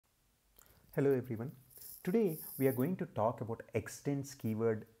Hello everyone. Today we are going to talk about extends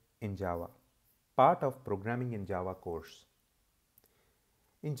keyword in Java, part of programming in Java course.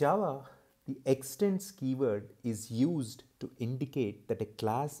 In Java, the extends keyword is used to indicate that a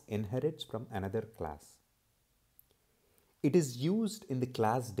class inherits from another class. It is used in the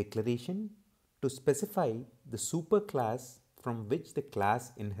class declaration to specify the superclass from which the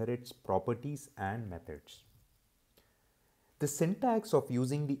class inherits properties and methods. The syntax of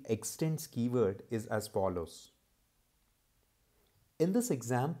using the extends keyword is as follows. In this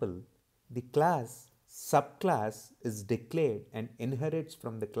example, the class subclass is declared and inherits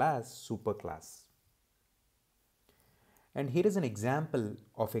from the class superclass. And here is an example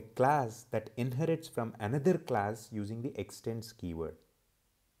of a class that inherits from another class using the extends keyword.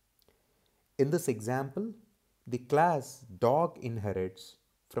 In this example, the class dog inherits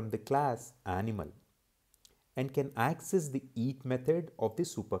from the class animal and can access the eat method of the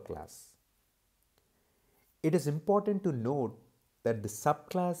superclass. It is important to note that the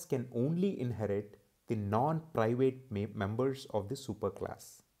subclass can only inherit the non-private members of the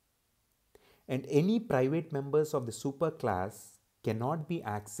superclass. And any private members of the superclass cannot be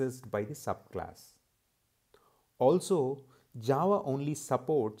accessed by the subclass. Also, Java only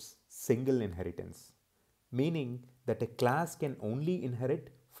supports single inheritance, meaning that a class can only inherit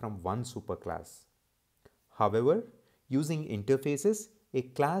from one superclass. However, using interfaces, a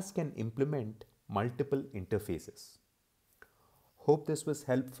class can implement multiple interfaces. Hope this was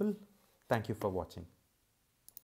helpful. Thank you for watching.